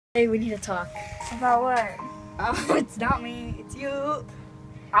Hey, we need to talk. About what? It's not me, it's you.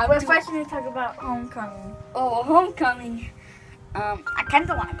 What first we need to talk about homecoming. Oh, homecoming. I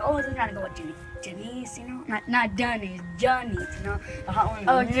kind of want to go. I'm trying to go with Janice, you know? Not Johnny's, Johnny's, you know? The hot one.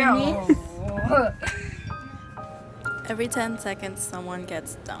 Oh, Janice? Every 10 seconds, someone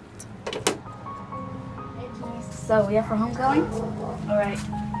gets dumped. So, we have for homecoming? Alright,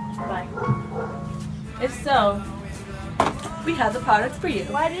 bye. If so, we have the product for you.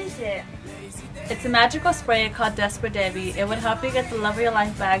 What is it? It's a magical spray called Desperate Debbie. It would help you get the love of your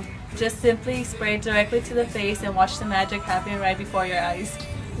life back. Just simply spray it directly to the face and watch the magic happen right before your eyes.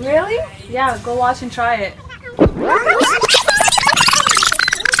 Really? Yeah, go watch and try it.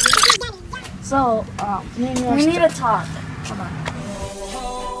 So, We need to talk. Hold on.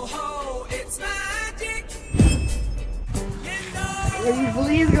 Will you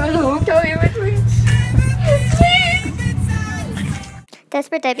please go to homecoming with me?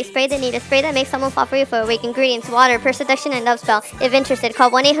 Desperate Debbie, spray the need. A spray that makes someone fall for you for a week. Ingredients: water, per seduction, and love spell. If interested,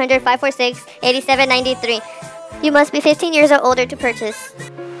 call 1-800-546-8793. You must be 15 years or older to purchase.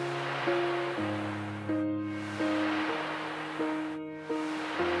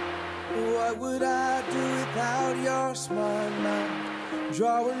 What would I do without your smart mind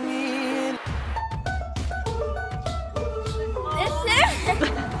drawing me in?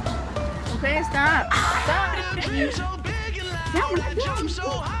 Okay, stop. Stop. Help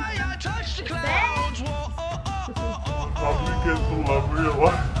me get the love of your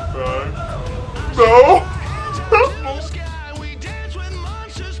life back. No!